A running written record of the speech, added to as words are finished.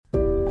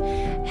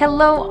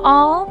Hello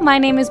all, my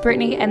name is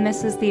Brittany and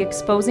this is the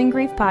Exposing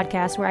Grief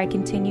podcast, where I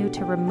continue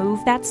to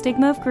remove that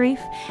stigma of grief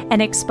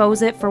and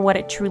expose it for what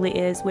it truly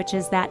is, which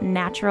is that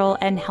natural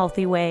and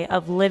healthy way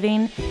of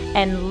living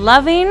and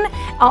loving.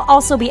 I'll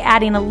also be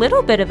adding a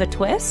little bit of a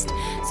twist.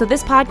 So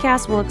this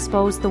podcast will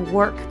expose the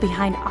work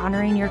behind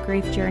honoring your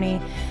grief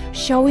journey,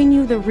 showing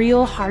you the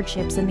real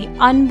hardships and the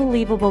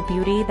unbelievable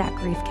beauty that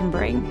grief can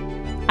bring.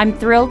 I'm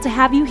thrilled to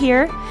have you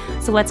here,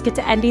 so let's get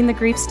to ending the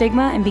grief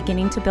stigma and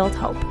beginning to build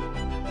hope.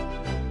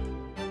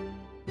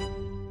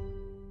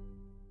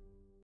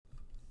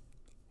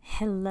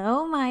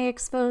 Hello, my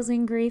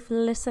Exposing Grief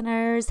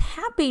listeners.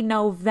 Happy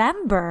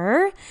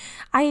November.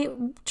 I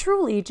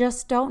truly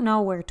just don't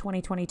know where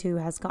 2022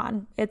 has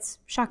gone. It's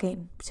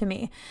shocking to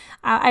me.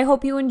 I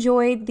hope you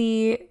enjoyed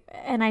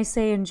and I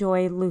say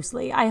enjoy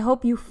loosely, I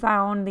hope you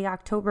found the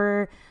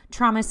October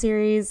trauma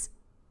series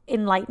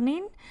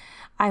enlightening.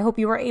 I hope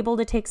you were able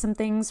to take some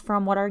things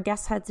from what our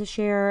guests had to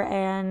share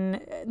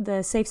and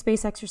the safe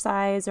space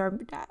exercise or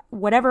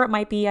whatever it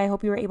might be. I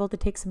hope you were able to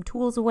take some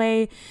tools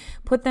away,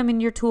 put them in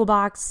your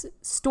toolbox,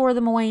 store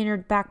them away in your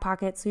back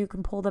pocket so you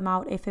can pull them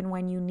out if and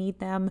when you need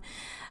them.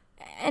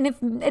 And if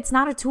it's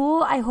not a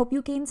tool, I hope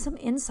you gained some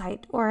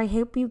insight, or I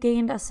hope you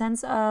gained a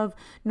sense of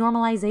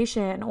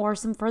normalization or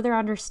some further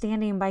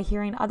understanding by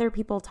hearing other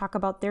people talk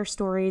about their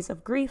stories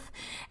of grief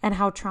and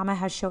how trauma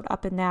has showed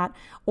up in that,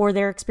 or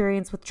their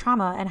experience with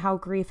trauma and how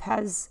grief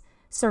has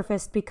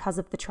surfaced because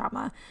of the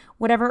trauma.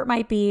 Whatever it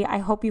might be, I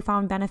hope you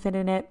found benefit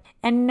in it.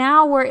 And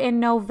now we're in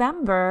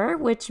November,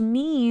 which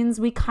means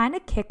we kind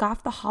of kick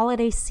off the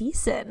holiday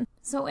season.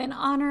 So in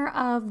honor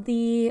of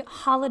the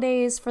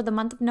holidays for the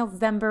month of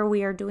November,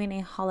 we are doing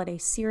a holiday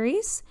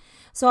series.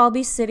 So I'll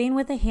be sitting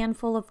with a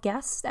handful of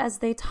guests as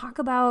they talk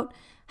about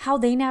how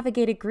they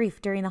navigated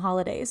grief during the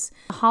holidays.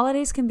 The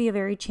holidays can be a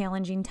very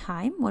challenging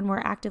time when we're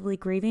actively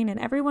grieving, and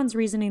everyone's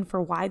reasoning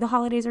for why the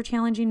holidays are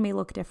challenging may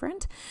look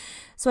different.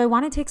 So I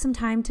want to take some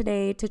time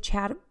today to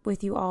chat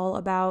with you all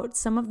about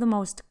some of the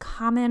most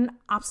common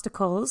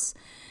obstacles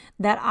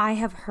that I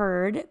have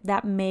heard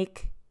that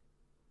make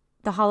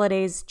the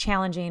holidays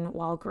challenging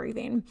while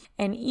grieving.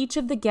 And each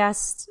of the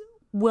guests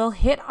will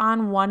hit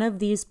on one of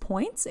these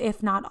points,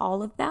 if not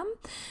all of them.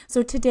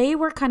 So today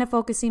we're kind of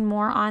focusing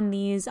more on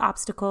these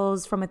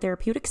obstacles from a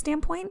therapeutic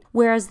standpoint,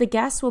 whereas the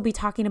guests will be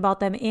talking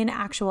about them in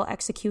actual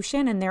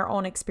execution and their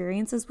own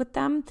experiences with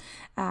them.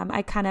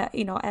 I kind of,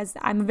 as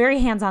I'm a very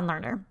hands-on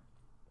learner.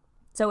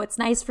 So it's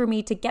nice for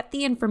me to get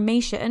the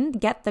information,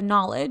 get the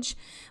knowledge,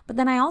 but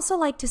then I also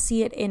like to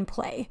see it in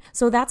play.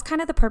 So that's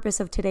kind of the purpose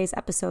of today's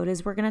episode,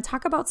 is we're going to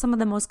talk about some of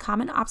the most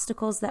common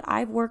obstacles that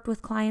I've worked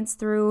with clients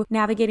through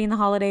navigating the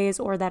holidays,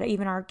 or that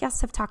even our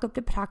guests have talked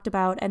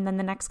about. And then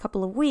the next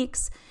couple of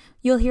weeks,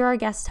 you'll hear our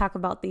guests talk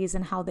about these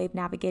and how they've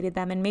navigated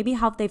them and maybe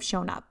how they've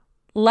shown up.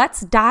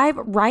 Let's dive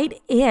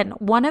right in.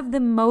 One of the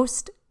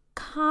most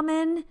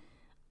common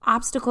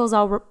obstacles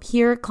I'll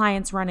hear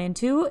clients run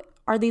into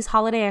are these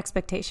holiday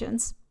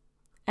expectations.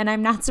 And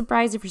I'm not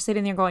surprised if you're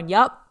sitting there going,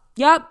 yup,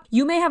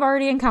 you may have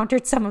already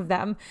encountered some of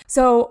them.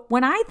 So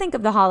when I think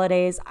of the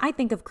holidays, I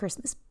think of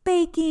Christmas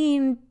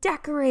baking,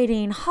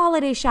 decorating,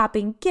 holiday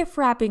shopping, gift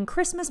wrapping,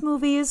 Christmas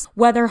movies,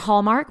 whether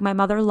Hallmark, my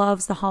mother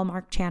loves the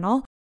Hallmark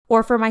channel,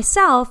 or for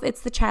myself,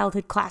 it's the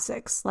childhood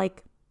classics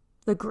like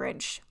The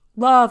Grinch.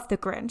 Love The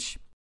Grinch.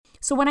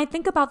 So when I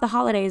think about the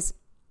holidays,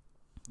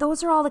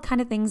 those are all the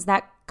kind of things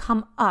that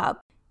come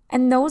up,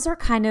 and those are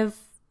kind of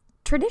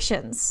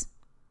traditions.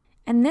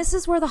 And this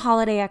is where the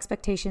holiday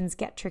expectations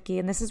get tricky,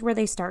 and this is where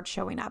they start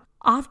showing up.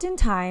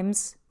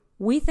 Oftentimes,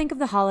 we think of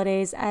the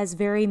holidays as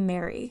very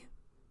merry,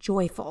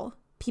 joyful.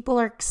 People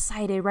are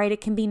excited, right?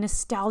 It can be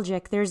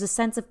nostalgic. There's a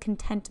sense of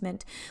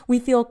contentment. We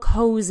feel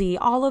cozy,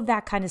 all of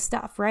that kind of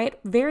stuff, right?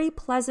 Very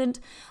pleasant,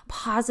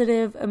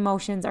 positive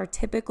emotions are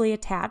typically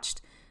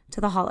attached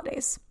to the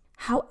holidays.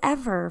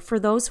 However, for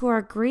those who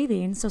are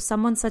grieving, so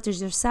someone such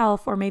as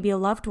yourself or maybe a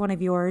loved one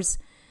of yours,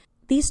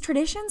 these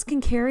traditions can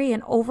carry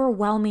an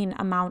overwhelming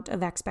amount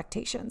of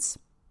expectations,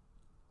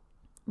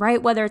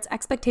 right? Whether it's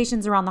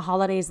expectations around the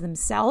holidays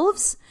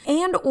themselves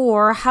and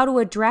or how to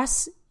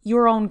address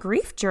your own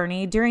grief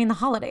journey during the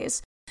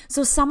holidays.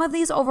 So some of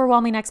these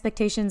overwhelming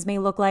expectations may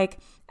look like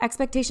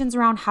expectations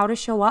around how to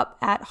show up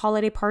at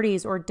holiday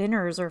parties or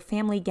dinners or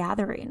family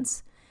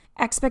gatherings,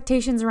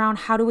 expectations around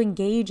how to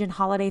engage in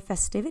holiday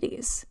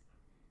festivities,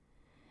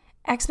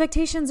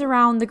 expectations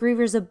around the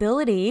griever's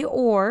ability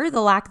or the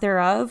lack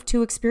thereof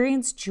to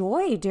experience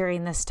joy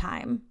during this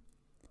time.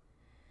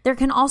 There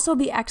can also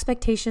be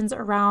expectations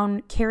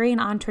around carrying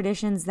on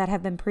traditions that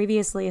have been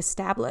previously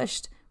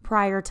established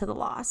prior to the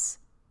loss.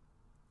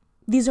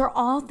 These are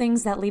all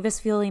things that leave us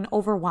feeling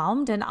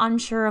overwhelmed and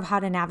unsure of how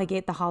to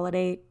navigate the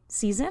holiday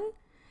season,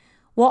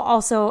 while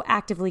also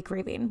actively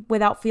grieving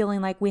without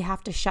feeling like we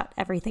have to shut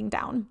everything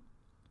down.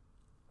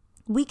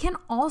 we can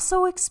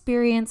also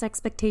experience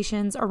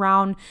expectations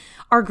around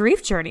our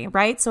grief journey,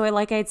 right? So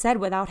like I had said,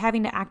 without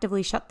having to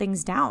actively shut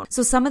things down.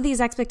 So some of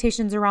these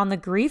expectations around the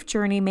grief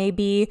journey may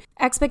be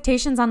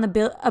expectations on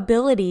the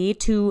ability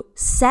to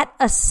set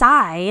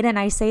aside, and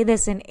I say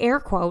this in air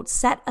quotes,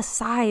 set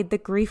aside the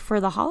grief for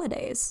the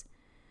holidays.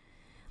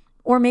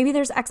 Or maybe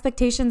there's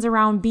expectations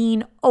around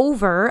being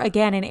over,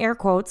 again in air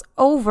quotes,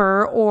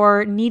 over,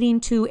 or needing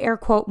to air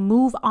quote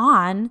move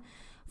on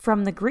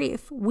from the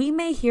grief. We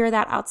may hear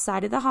that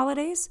outside of the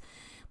holidays,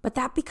 but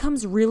that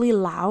becomes really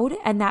loud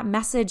and that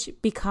message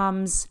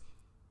becomes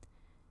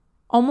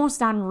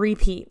almost on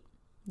repeat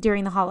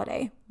during the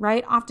holiday,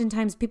 right?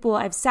 Oftentimes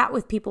I've sat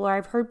with people or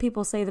I've heard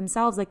people say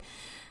themselves like,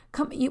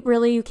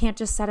 you can't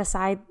just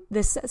set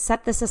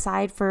this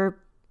aside for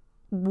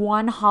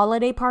one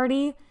holiday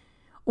party?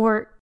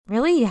 Or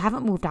really, you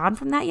haven't moved on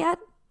from that yet?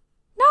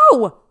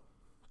 No!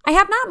 I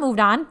have not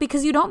moved on,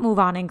 because you don't move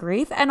on in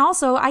grief. And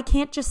also, I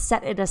can't just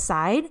set it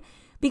aside,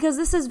 because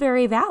this is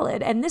very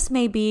valid. And this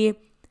may be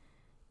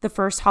the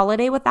first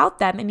holiday without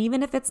them. And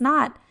even if it's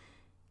not,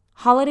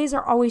 holidays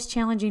are always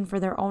challenging for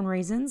their own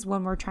reasons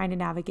when we're trying to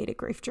navigate a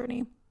grief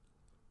journey.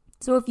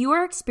 So if you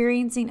are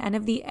experiencing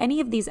any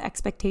of these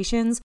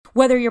expectations,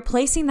 whether you're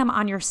placing them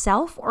on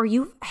yourself or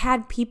you've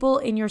had people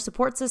in your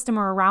support system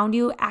or around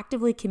you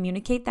actively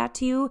communicate that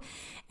to you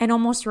and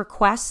almost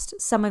request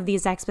some of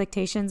these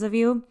expectations of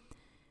you,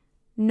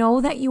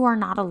 know that you are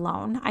not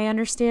alone. I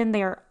understand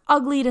they're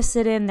ugly to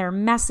sit in, they're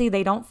messy,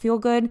 they don't feel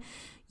good.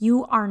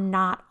 You are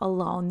not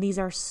alone. These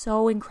are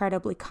so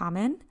incredibly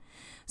common.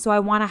 So I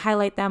want to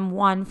highlight them,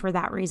 one, for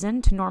that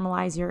reason, to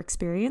normalize your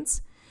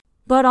experience.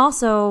 But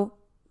also,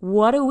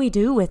 what do we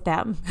do with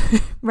them,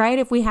 right?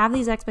 If we have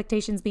these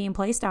expectations being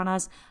placed on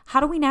us,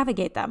 how do we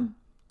navigate them?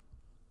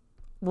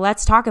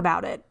 Let's talk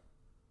about it.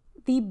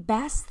 The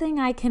best thing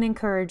I can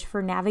encourage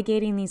for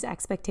navigating these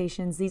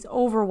expectations, these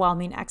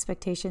overwhelming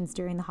expectations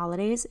during the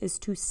holidays, is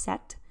to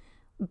set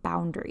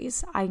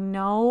boundaries. I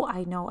know.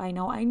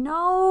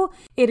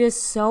 It is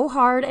so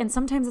hard. And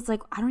sometimes it's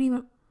like,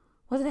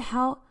 what the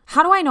hell?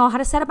 How do I know how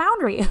to set a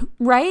boundary,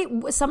 right?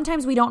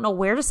 Sometimes we don't know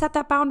where to set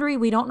that boundary.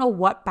 We don't know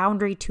what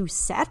boundary to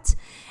set.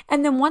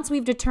 And then once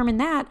we've determined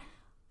that,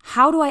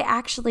 how do I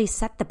actually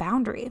set the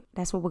boundary?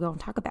 That's what we're going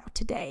to talk about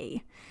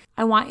today.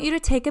 I want you to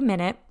take a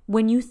minute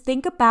when you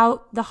think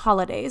about the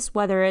holidays,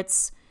 whether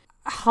it's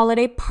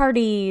holiday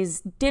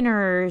parties,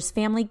 dinners,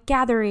 family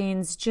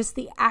gatherings, just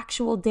the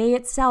actual day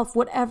itself,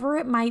 whatever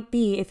it might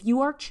be. If you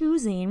are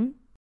choosing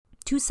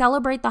to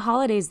celebrate the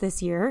holidays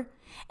this year,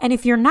 and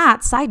if you're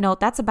not, side note,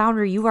 that's a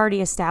boundary you've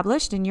already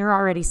established and you're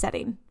already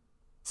setting.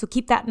 So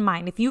keep that in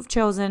mind. If you've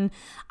chosen,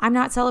 I'm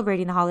not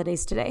celebrating the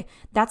holidays today,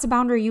 that's a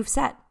boundary you've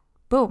set.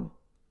 Boom.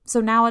 So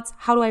now it's,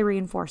 how do I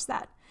reinforce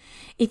that?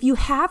 If you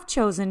have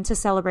chosen to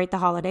celebrate the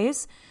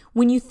holidays,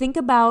 when you think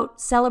about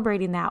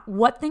celebrating that,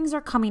 what things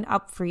are coming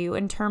up for you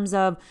in terms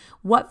of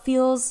what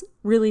feels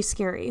really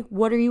scary?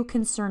 What are you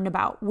concerned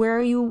about? Where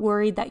are you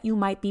worried that you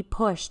might be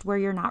pushed where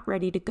you're not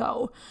ready to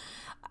go?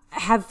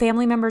 Have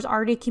family members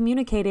already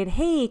communicated,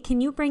 hey, can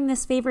you bring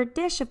this favorite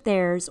dish of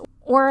theirs?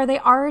 Or are they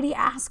already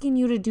asking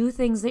you to do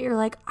things that you're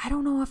like, I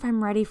don't know if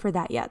I'm ready for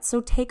that yet.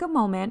 So take a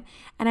moment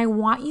and I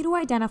want you to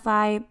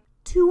identify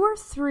 2 or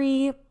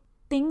 3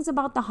 things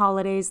about the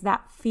holidays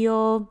that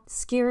feel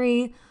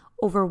scary,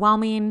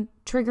 overwhelming,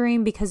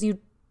 triggering, because you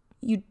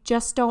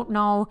just don't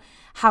know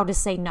how to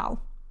say no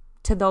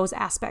to those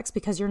aspects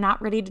because you're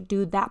not ready to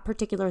do that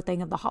particular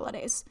thing of the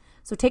holidays.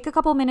 So take a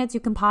couple minutes. You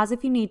can pause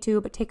if you need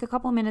to, but take a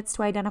couple minutes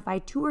to identify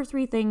 2 or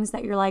 3 things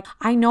that you're like,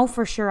 I know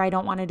for sure I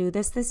don't want to do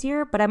this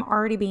year, but I'm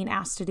already being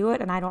asked to do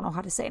it and I don't know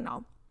how to say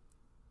no.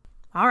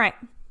 All right.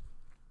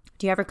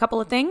 Do you have a couple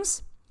of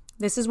things?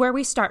 This is where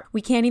we start.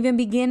 We can't even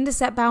begin to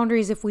set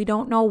boundaries if we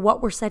don't know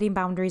what we're setting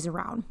boundaries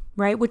around,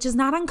 right? Which is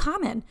not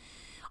uncommon.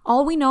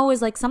 All we know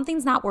is like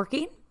something's not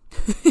working.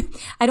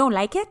 I don't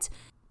like it.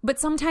 But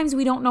sometimes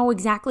we don't know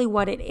exactly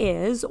what it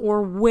is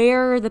or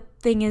where the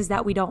thing is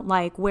that we don't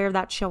like, where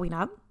that's showing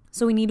up.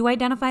 So we need to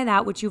identify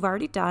that, which you've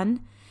already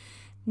done.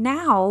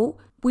 Now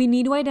we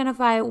need to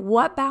identify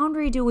what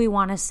boundary do we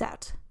want to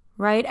set,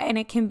 right? And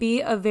it can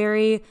be a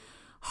very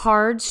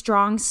hard,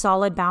 strong,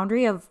 solid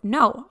boundary of,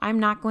 no, I'm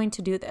not going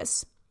to do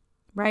this,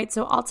 right?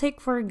 So I'll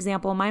take, for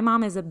example, my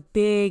mom is a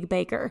big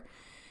baker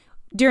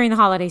during the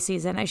holiday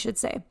season, I should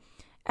say.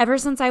 Ever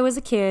since I was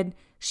a kid,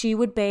 she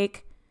would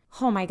bake,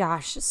 oh my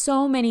gosh,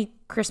 so many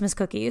Christmas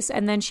cookies.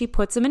 And then she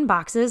puts them in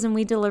boxes and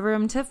we deliver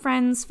them to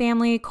friends,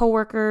 family,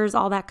 coworkers,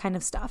 all that kind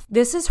of stuff.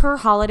 This is her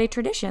holiday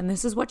tradition.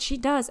 This is what she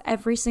does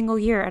every single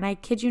year. And I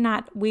kid you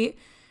not,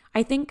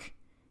 I think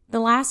the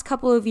last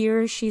couple of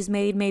years she's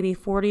made maybe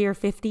 40 or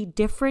 50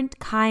 different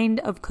kind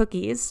of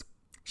cookies.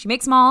 She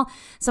makes them all.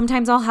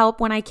 Sometimes I'll help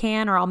when I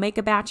can, or I'll make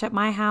a batch at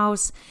my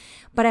house.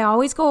 But I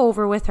always go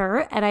over with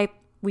her and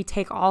we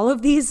take all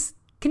of these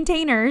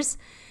containers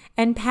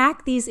and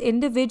pack these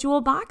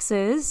individual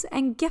boxes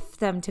and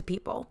gift them to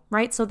people,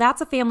 right? So that's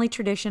a family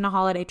tradition, a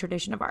holiday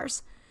tradition of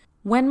ours.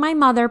 When my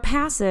mother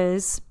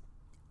passes,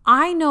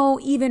 I know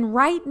even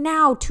right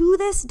now, to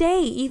this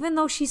day, even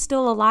though she's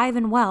still alive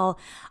and well,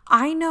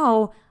 I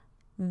know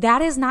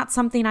that is not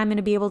something I'm going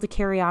to be able to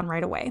carry on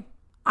right away.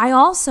 I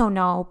also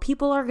know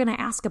people are going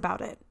to ask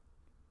about it.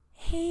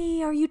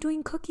 Hey, are you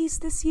doing cookies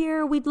this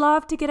year? We'd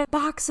love to get a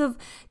box of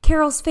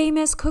Carol's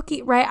Famous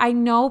cookie, right? I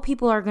know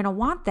people are going to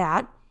want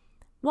that.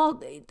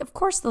 Well, of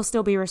course, they'll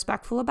still be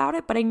respectful about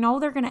it, but I know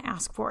they're going to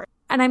ask for it.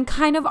 And I'm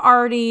kind of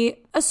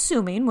already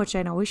assuming, which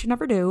I know we should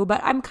never do, but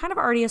I'm kind of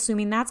already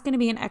assuming that's going to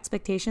be an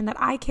expectation that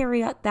I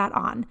carry that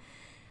on.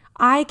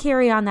 I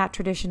carry on that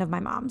tradition of my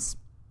mom's.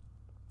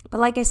 But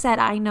like I said,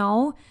 I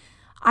know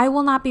I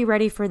will not be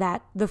ready for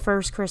that the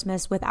first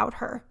Christmas without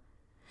her.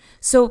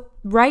 So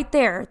right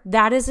there,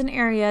 that is an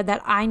area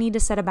that I need to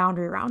set a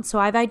boundary around. So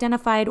I've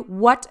identified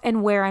what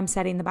and where I'm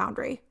setting the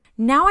boundary.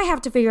 Now I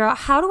have to figure out,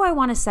 how do I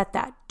want to set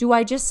that? Do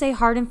I just say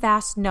hard and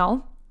fast,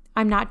 no,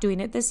 I'm not doing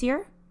it this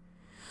year?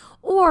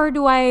 Or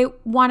do I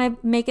want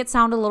to make it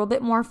sound a little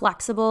bit more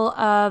flexible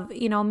of,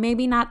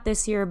 maybe not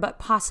this year, but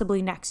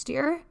possibly next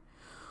year?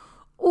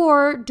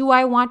 Or do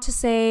I want to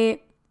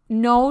say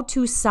no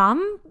to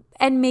some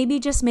and maybe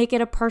just make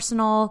it a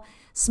personal,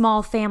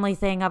 small family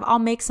thing of, I'll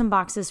make some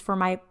boxes for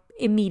my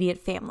immediate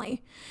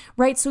family,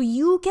 right? So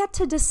you get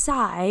to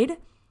decide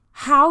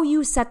how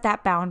you set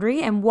that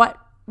boundary and what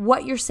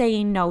you're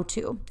saying no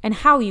to and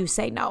how you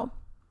say no.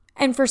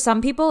 And for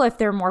some people, if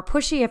they're more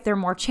pushy, if they're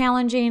more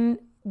challenging,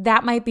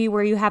 that might be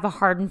where you have a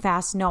hard and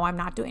fast, no, I'm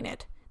not doing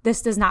it.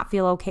 This does not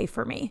feel okay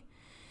for me.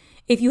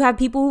 If you have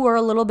people who are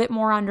a little bit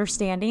more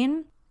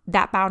understanding,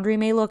 that boundary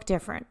may look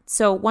different.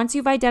 So once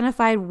you've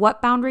identified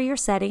what boundary you're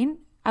setting,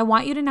 I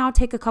want you to now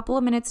take a couple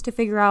of minutes to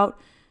figure out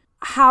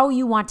how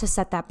you want to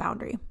set that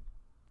boundary,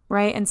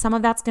 right? And some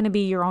of that's going to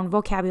be your own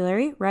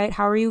vocabulary, right?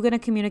 How are you going to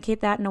communicate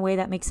that in a way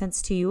that makes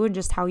sense to you and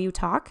just how you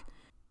talk?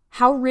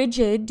 How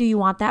rigid do you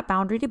want that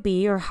boundary to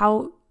be, or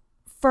how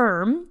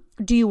firm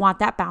do you want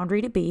that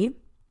boundary to be?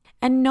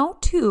 And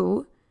note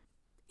too,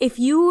 if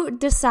you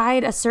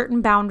decide a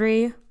certain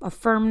boundary, a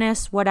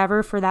firmness,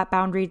 whatever for that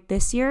boundary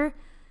this year,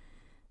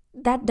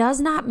 that does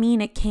not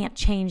mean it can't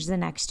change the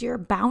next year.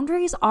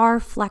 Boundaries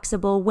are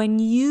flexible when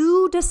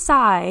you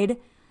decide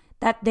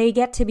that they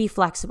get to be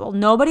flexible.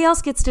 Nobody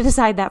else gets to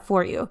decide that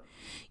for you.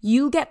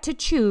 You get to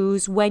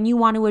choose when you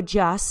want to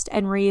adjust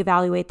and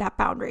reevaluate that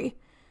boundary.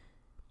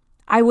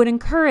 I would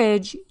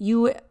encourage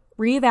you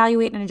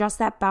reevaluate and adjust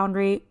that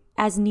boundary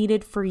as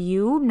needed for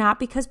you, not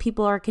because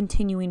people are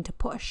continuing to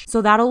push.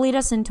 So that'll lead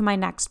us into my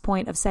next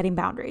point of setting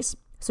boundaries.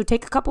 So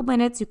take a couple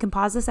minutes. You can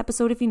pause this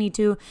episode if you need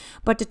to,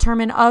 but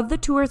determine, of the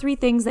 2 or 3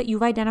 things that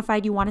you've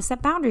identified you want to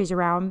set boundaries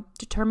around,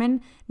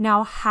 determine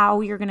now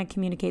how you're going to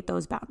communicate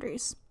those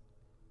boundaries.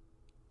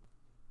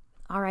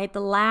 All right,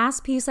 the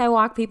last piece I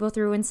walk people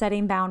through in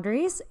setting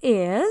boundaries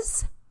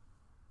is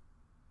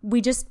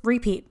we just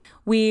repeat.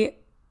 We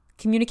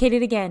communicate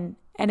it again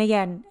and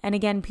again and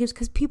again,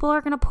 because people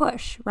are going to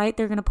push, right?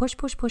 They're going to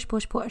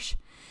push.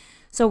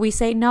 So we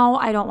say, no,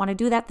 I don't want to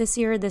do that this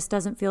year. This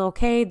doesn't feel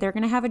okay. They're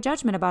going to have a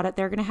judgment about it.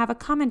 They're going to have a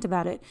comment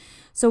about it.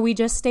 So we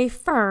just stay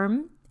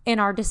firm in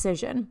our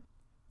decision.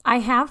 I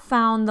have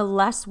found the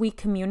less we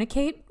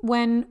communicate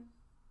when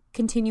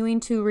continuing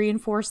to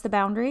reinforce the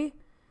boundary,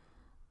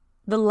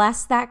 the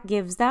less that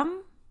gives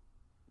them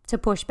to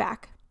push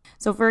back.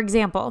 So for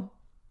example,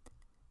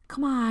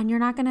 come on, you're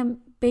not going to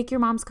bake your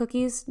mom's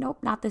cookies? Nope,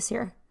 not this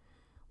year.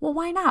 Well,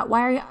 why not?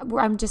 Why are you?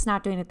 I'm just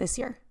not doing it this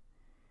year.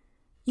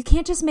 You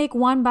can't just make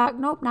one box.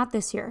 Nope, not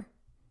this year.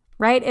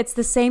 Right? It's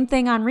the same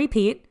thing on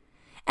repeat.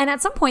 And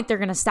at some point they're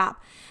going to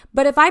stop.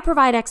 But if I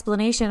provide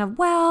explanation of,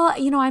 well,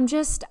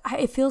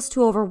 it feels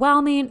too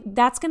overwhelming,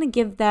 that's going to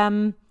give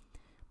them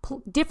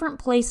different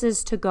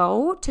places to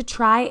go to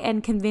try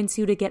and convince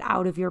you to get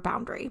out of your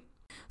boundary.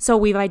 So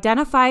we've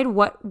identified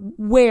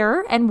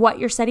where and what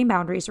you're setting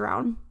boundaries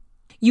around.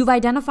 You've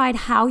identified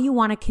how you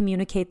want to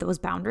communicate those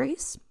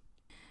boundaries.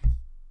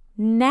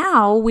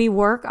 Now we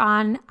work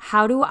on,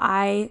 how do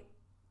I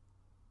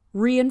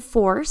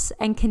reinforce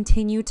and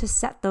continue to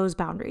set those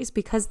boundaries,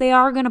 because they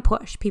are going to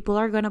push. People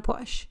are going to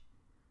push.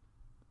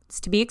 It's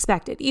to be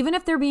expected. Even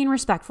if they're being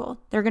respectful,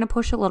 they're going to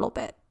push a little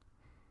bit.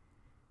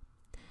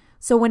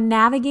 So when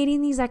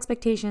navigating these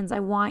expectations, I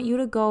want you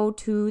to go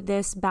to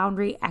this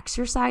boundary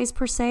exercise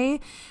per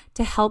se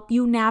to help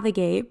you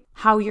navigate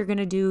how you're going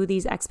to do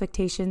these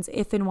expectations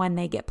if and when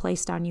they get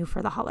placed on you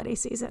for the holiday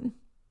season.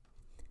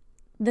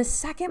 The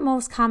second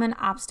most common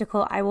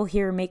obstacle I will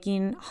hear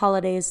making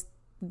holidays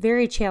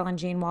very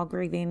challenging while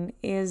grieving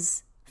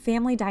is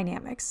family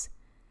dynamics,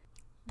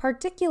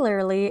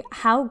 particularly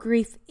how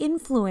grief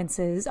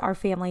influences our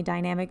family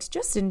dynamics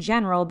just in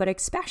general, but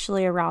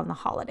especially around the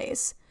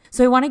holidays.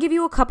 So I want to give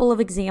you a couple of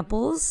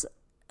examples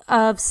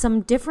of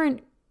some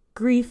different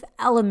grief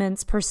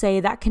elements per se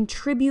that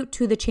contribute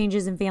to the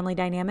changes in family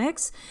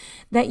dynamics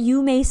that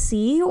you may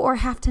see or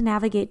have to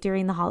navigate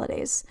during the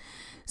holidays.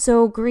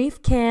 So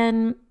grief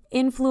can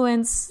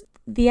influence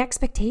the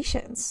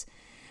expectations,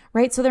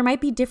 right? So there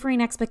might be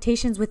differing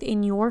expectations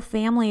within your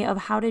family of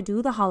how to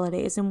do the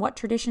holidays and what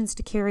traditions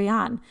to carry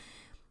on.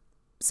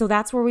 So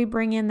that's where we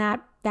bring in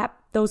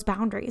those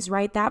boundaries,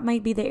 right? That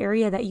might be the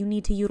area that you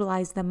need to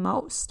utilize the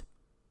most.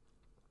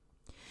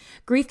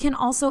 Grief can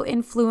also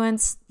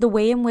influence the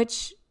way in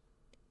which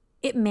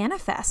it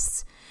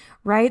manifests,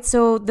 right?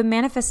 So the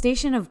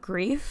manifestation of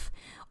grief,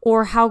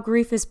 or how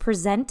grief is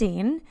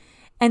presenting,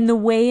 and the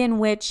way in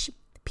which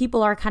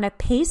people are kind of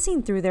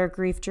pacing through their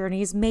grief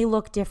journeys may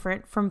look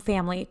different from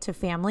family to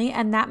family.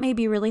 And that may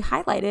be really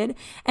highlighted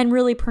and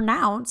really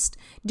pronounced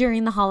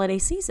during the holiday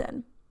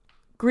season.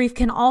 Grief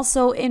can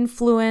also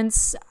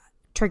influence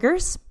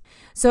triggers.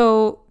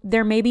 So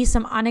there may be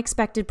some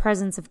unexpected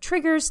presence of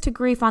triggers to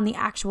grief on the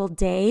actual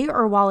day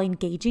or while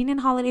engaging in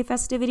holiday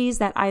festivities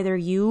that either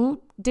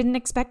you didn't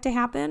expect to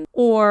happen,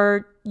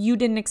 or you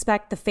didn't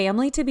expect the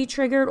family to be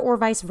triggered, or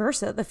vice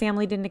versa. The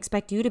family didn't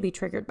expect you to be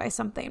triggered by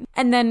something.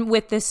 And then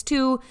with this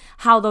too,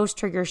 how those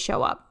triggers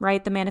show up,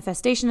 right? The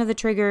manifestation of the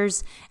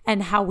triggers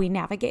and how we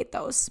navigate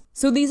those.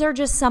 So these are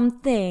just some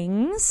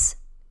things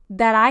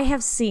that I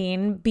have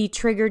seen be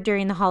triggered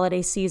during the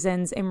holiday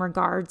seasons in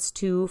regards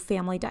to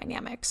family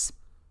dynamics.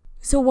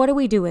 So what do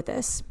we do with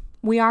this?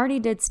 We already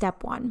did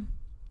step one.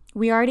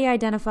 We already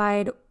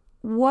identified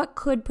what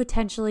could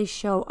potentially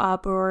show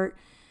up, or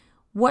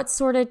what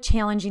sort of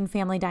challenging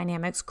family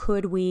dynamics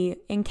could we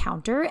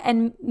encounter.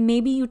 And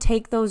maybe you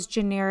take those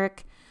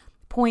generic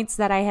points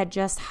that I had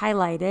just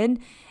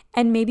highlighted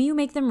and maybe you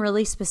make them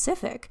really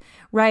specific,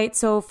 right?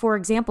 So for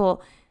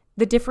example,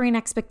 the differing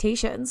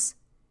expectations.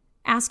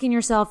 Asking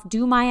yourself,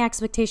 do my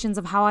expectations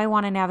of how I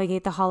want to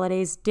navigate the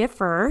holidays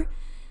differ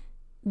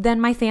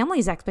than my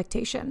family's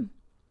expectation?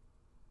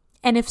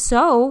 And if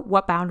so,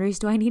 what boundaries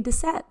do I need to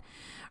set,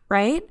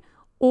 right?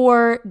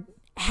 Or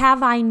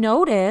have I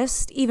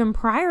noticed even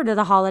prior to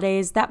the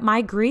holidays that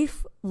my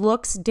grief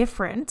looks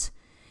different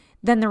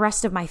than the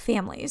rest of my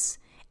family's?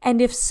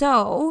 And if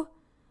so,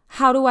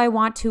 how do I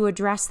want to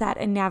address that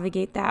and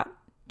navigate that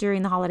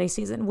during the holiday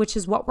season, which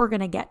is what we're going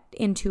to get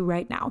into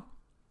right now.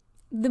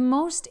 The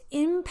most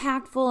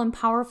impactful and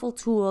powerful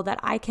tool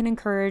that I can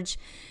encourage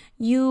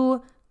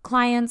you,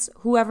 clients,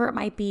 whoever it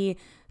might be,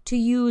 to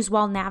use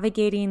while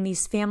navigating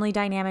these family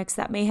dynamics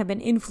that may have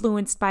been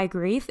influenced by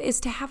grief is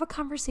to have a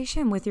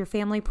conversation with your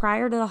family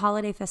prior to the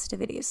holiday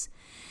festivities.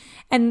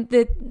 And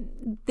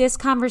this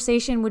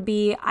conversation would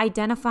be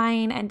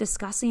identifying and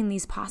discussing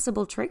these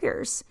possible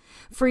triggers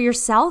for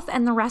yourself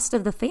and the rest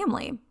of the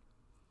family.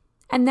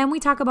 And then we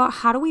talk about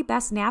how do we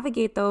best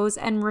navigate those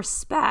and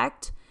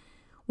respect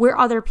where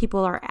other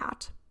people are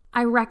at.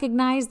 I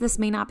recognize this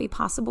may not be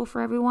possible for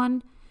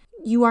everyone.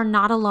 You are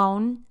not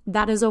alone.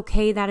 That is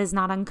okay. That is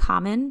not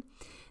uncommon.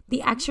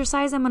 The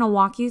exercise I'm going to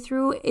walk you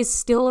through is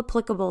still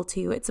applicable to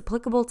you. It's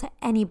applicable to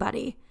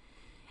anybody.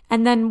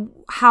 And then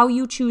how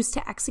you choose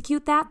to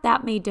execute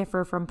that may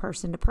differ from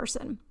person to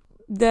person.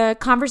 The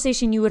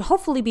conversation you would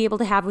hopefully be able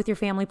to have with your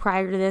family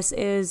prior to this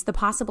is the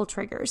possible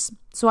triggers.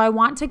 So I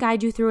want to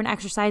guide you through an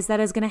exercise that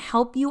is going to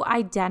help you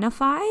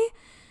identify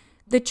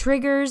the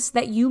triggers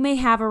that you may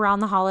have around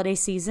the holiday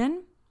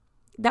season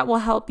that will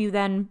help you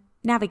then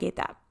navigate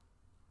that.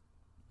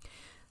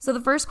 So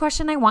the first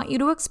question I want you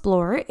to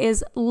explore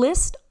is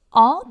list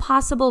all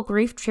possible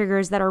grief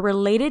triggers that are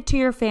related to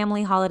your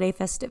family holiday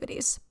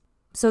festivities.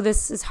 So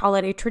this is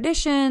holiday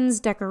traditions,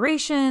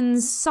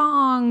 decorations,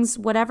 songs,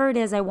 whatever it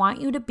is. I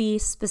want you to be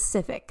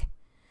specific.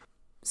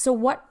 So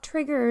what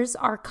triggers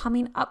are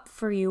coming up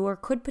for you or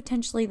could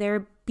potentially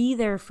be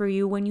there for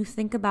you when you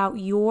think about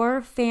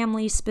your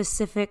family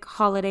specific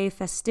holiday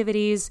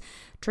festivities,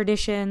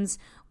 traditions,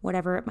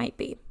 whatever it might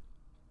be?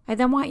 I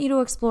then want you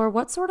to explore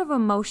what sort of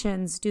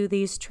emotions do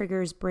these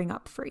triggers bring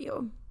up for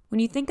you?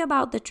 When you think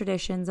about the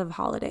traditions of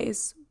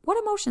holidays,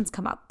 what emotions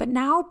come up? But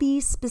now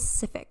be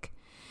specific.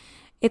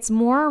 It's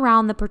more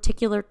around the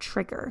particular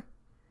trigger,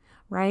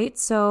 right?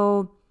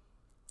 So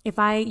if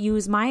I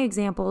use my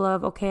example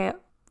of,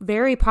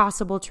 very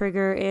possible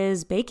trigger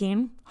is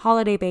baking,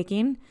 holiday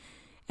baking,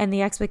 and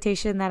the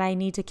expectation that I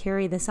need to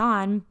carry this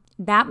on,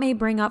 that may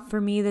bring up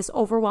for me this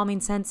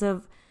overwhelming sense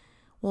of,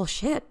 well,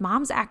 shit,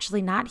 mom's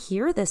actually not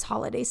here this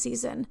holiday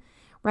season,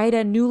 right?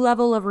 A new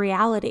level of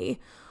reality,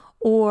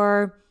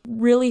 or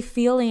really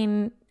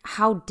feeling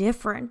how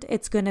different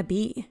it's going to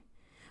be,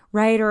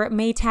 right? Or it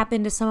may tap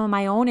into some of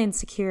my own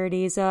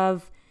insecurities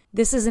of,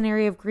 this is an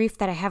area of grief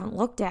that I haven't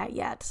looked at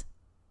yet,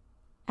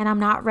 and I'm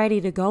not ready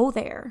to go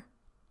there.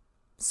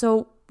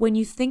 So when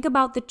you think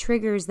about the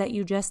triggers that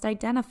you just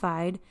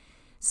identified,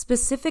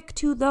 specific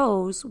to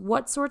those,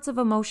 what sorts of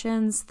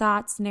emotions,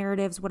 thoughts,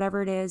 narratives,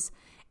 whatever it is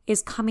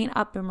coming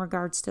up in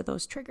regards to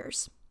those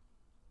triggers?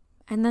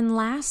 And then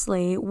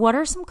lastly, what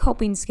are some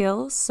coping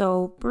skills?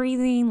 So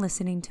breathing,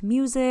 listening to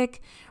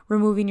music,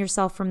 removing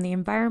yourself from the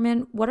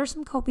environment. What are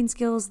some coping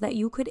skills that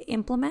you could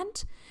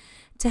implement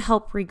to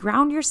help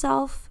reground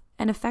yourself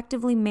and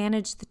effectively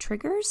manage the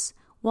triggers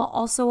while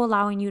also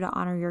allowing you to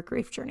honor your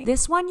grief journey?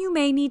 This one you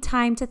may need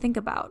time to think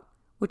about,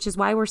 which is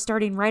why we're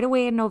starting right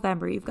away in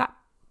November. You've got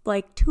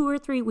like 2 or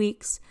 3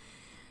 weeks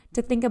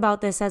to think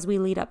about this as we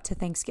lead up to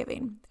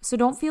Thanksgiving. So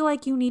don't feel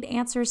like you need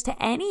answers to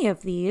any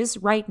of these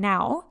right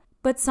now,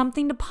 but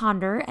something to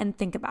ponder and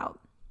think about.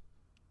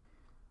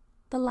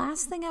 The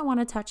last thing I want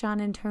to touch on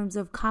in terms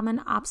of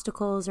common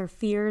obstacles or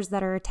fears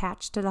that are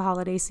attached to the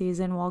holiday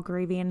season while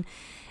grieving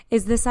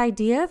is this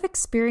idea of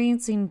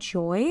experiencing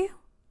joy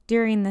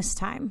during this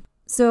time.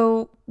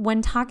 So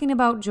when talking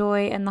about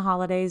joy and the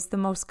holidays,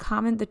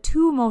 the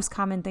two most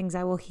common things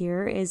I will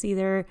hear is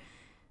either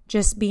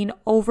just being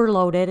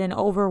overloaded and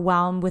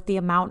overwhelmed with the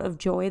amount of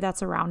joy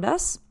that's around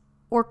us,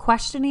 or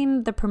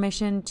questioning the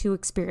permission to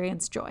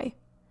experience joy.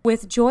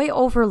 With joy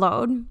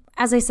overload,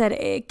 as I said,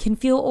 it can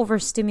feel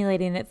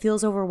overstimulating, it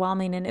feels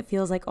overwhelming, and it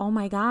feels like, oh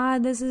my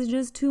God, this is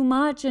just too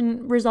much,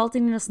 and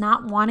resulting in us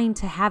not wanting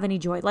to have any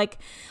joy. Like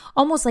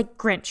almost like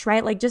Grinch,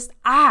 right? Like just,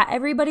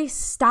 everybody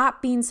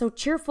stop being so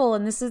cheerful.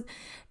 And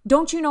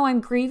don't you know I'm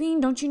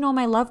grieving? Don't you know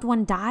my loved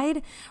one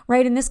died?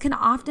 Right? And this can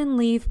often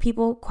leave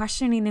people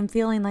questioning and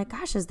feeling like,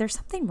 gosh, is there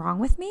something wrong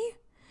with me?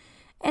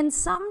 And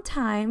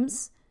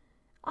sometimes,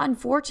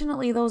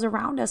 unfortunately, those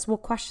around us will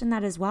question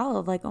that as well,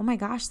 of like, oh my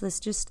gosh, this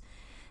just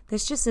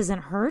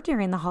isn't her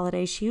during the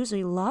holidays. She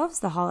usually loves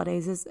the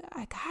holidays. Is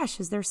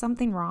there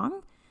something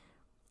wrong?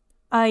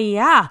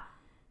 Yeah,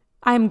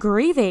 I'm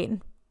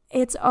grieving.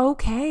 It's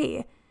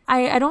okay.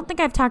 I don't think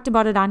I've talked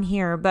about it on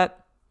here,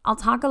 but I'll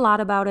talk a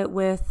lot about it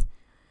with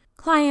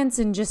clients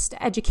and just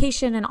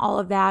education and all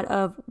of that,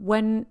 of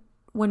when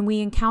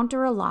we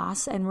encounter a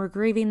loss and we're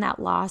grieving that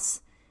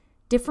loss,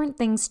 different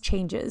things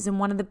changes. And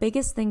one of the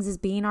biggest things is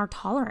being our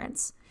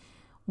tolerance.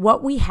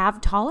 What we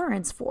have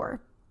tolerance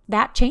for,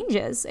 that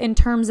changes in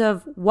terms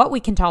of what we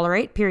can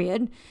tolerate,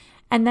 period.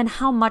 And then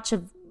how much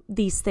of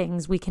these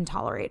things we can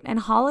tolerate. And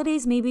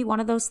holidays may be one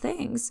of those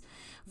things.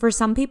 For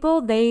some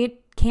people, they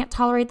can't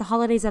tolerate the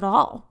holidays at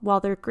all while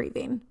they're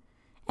grieving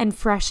and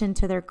fresh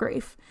into their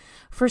grief.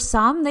 For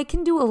some, they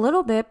can do a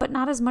little bit, but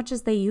not as much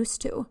as they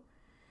used to.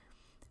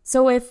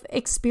 So if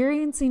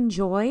experiencing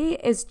joy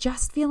is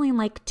just feeling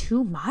like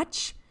too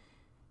much,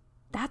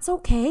 that's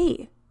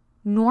okay.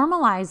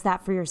 Normalize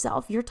that for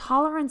yourself. Your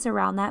tolerance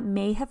around that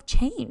may have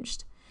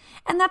changed.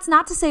 And that's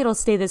not to say it'll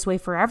stay this way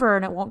forever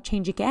and it won't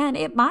change again.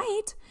 It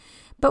might.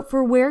 But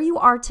for where you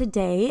are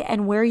today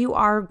and where you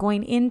are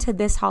going into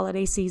this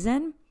holiday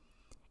season,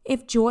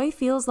 if joy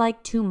feels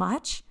like too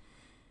much,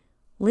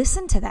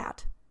 listen to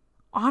that.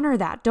 Honor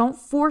that. Don't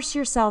force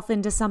yourself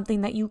into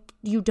something that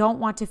you don't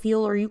want to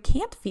feel or you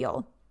can't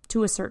feel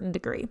to a certain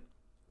degree.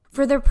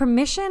 For the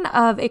permission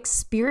of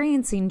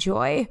experiencing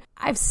joy,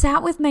 I've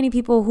sat with many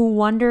people who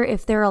wonder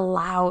if they're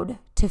allowed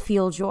to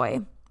feel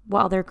joy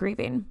while they're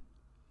grieving.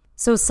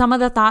 So some of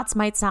the thoughts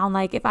might sound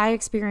like, if I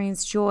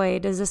experience joy,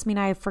 does this mean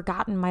I have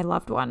forgotten my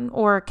loved one?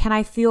 Or can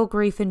I feel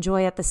grief and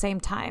joy at the same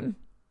time?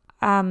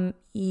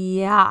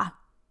 Yeah,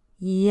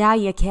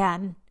 you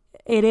can.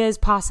 It is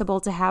possible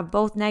to have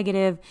both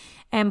negative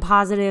and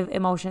positive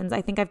emotions.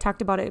 I think I've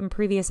talked about it in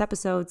previous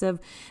episodes of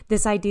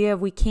this idea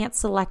of we can't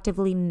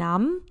selectively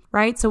numb,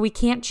 right? So we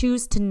can't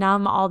choose to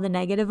numb all the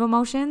negative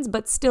emotions,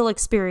 but still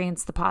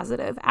experience the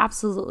positive.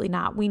 Absolutely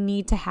not. We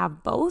need to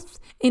have both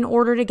in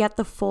order to get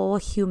the full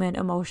human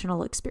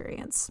emotional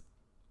experience.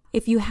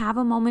 If you have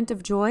a moment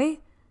of joy,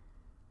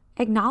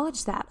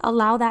 acknowledge that,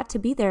 allow that to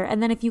be there.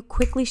 And then if you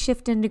quickly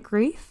shift into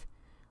grief,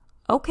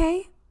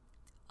 okay.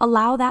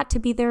 Allow that to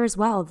be there as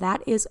well.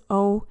 That is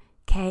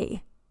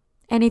okay.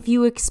 And if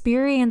you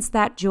experience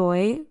that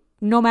joy,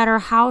 no matter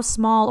how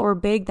small or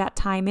big that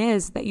time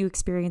is that you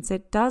experience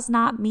it, does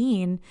not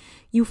mean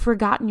you've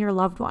forgotten your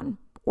loved one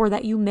or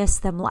that you miss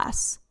them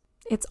less.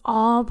 It's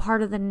all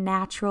part of the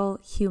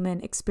natural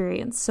human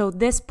experience. So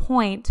this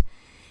point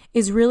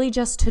is really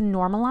just to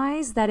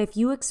normalize that if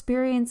you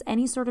experience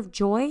any sort of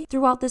joy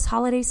throughout this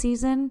holiday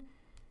season,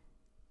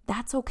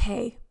 that's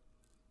okay.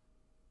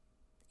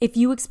 If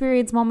you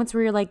experience moments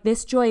where you're like,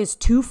 this joy is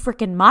too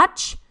freaking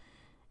much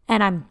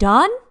and I'm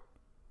done,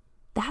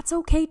 that's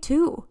okay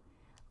too.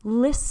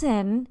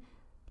 Listen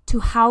to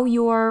how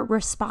you're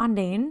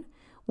responding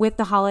with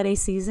the holiday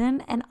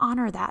season and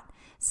honor that.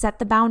 Set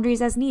the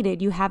boundaries as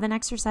needed. You have an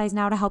exercise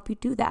now to help you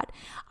do that.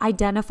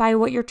 Identify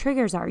what your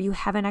triggers are. You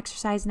have an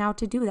exercise now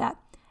to do that.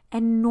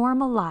 And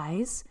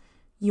normalize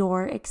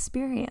your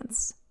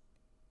experience.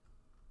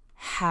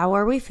 How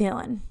are we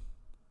feeling?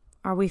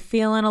 Are we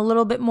feeling a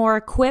little bit more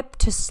equipped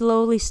to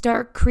slowly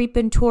start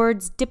creeping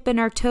towards dipping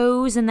our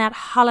toes in that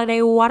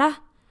holiday water?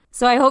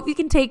 So I hope you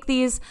can take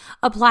these,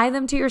 apply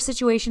them to your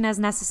situation as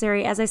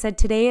necessary. As I said,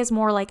 today is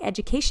more like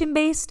education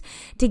based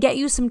to get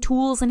you some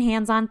tools and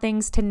hands-on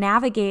things to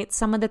navigate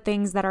some of the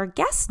things that our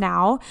guests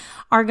now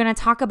are going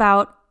to talk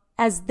about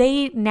as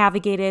they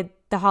navigated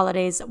the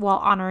holidays while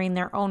honoring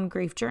their own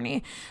grief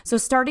journey. So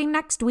starting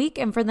next week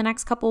and for the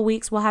next couple of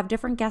weeks, we'll have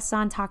different guests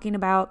on talking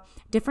about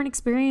different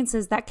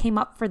experiences that came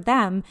up for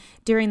them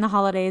during the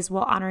holidays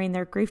while honoring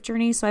their grief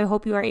journey. So I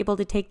hope you are able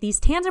to take these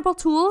tangible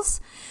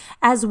tools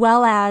as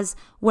well as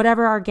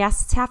whatever our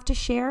guests have to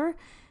share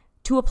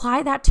to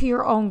apply that to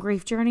your own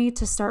grief journey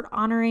to start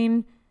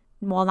honoring,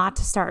 well, not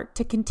to start,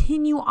 to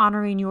continue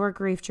honoring your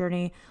grief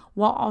journey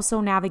while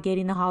also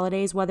navigating the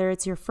holidays, whether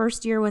it's your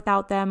first year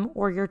without them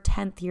or your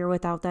 10th year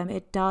without them.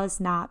 It does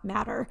not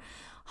matter.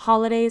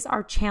 Holidays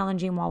are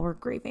challenging while we're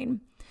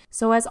grieving.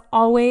 So as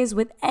always,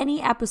 with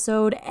any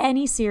episode,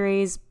 any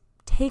series,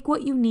 take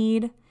what you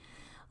need,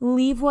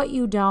 leave what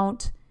you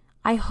don't.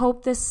 I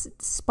hope this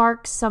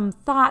sparks some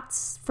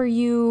thoughts for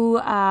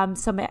you,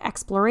 some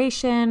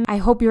exploration. I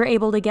hope you're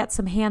able to get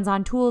some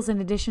hands-on tools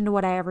in addition to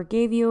what I ever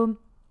gave you,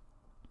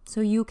 so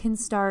you can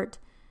start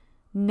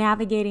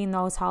navigating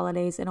those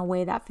holidays in a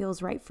way that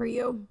feels right for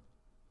you.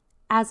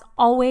 As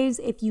always,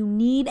 if you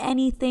need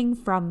anything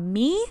from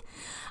me,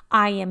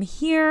 I am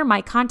here.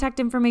 My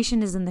contact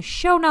information is in the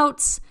show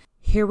notes.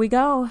 Here we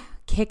go,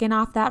 kicking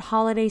off that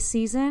holiday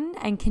season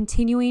and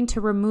continuing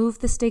to remove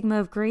the stigma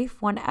of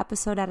grief one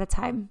episode at a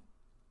time.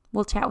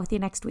 We'll chat with you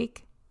next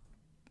week.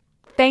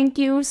 Thank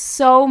you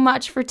so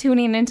much for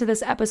tuning into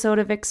this episode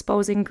of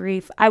Exposing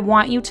Grief. I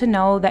want you to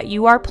know that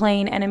you are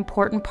playing an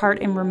important part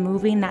in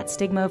removing that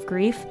stigma of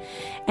grief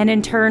and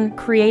in turn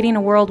creating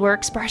a world where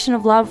expression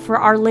of love for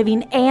our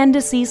living and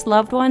deceased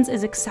loved ones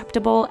is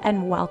acceptable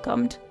and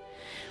welcomed.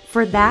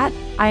 For that,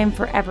 I am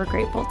forever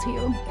grateful to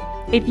you.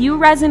 If you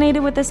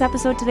resonated with this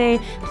episode today,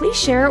 please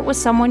share it with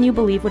someone you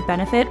believe would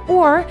benefit,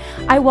 or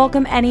I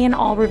welcome any and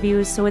all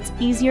reviews so it's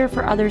easier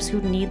for others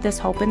who need this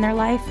hope in their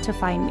life to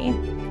find me.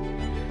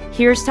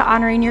 Here's to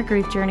honoring your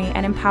grief journey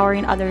and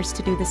empowering others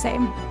to do the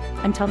same.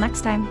 Until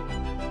next time.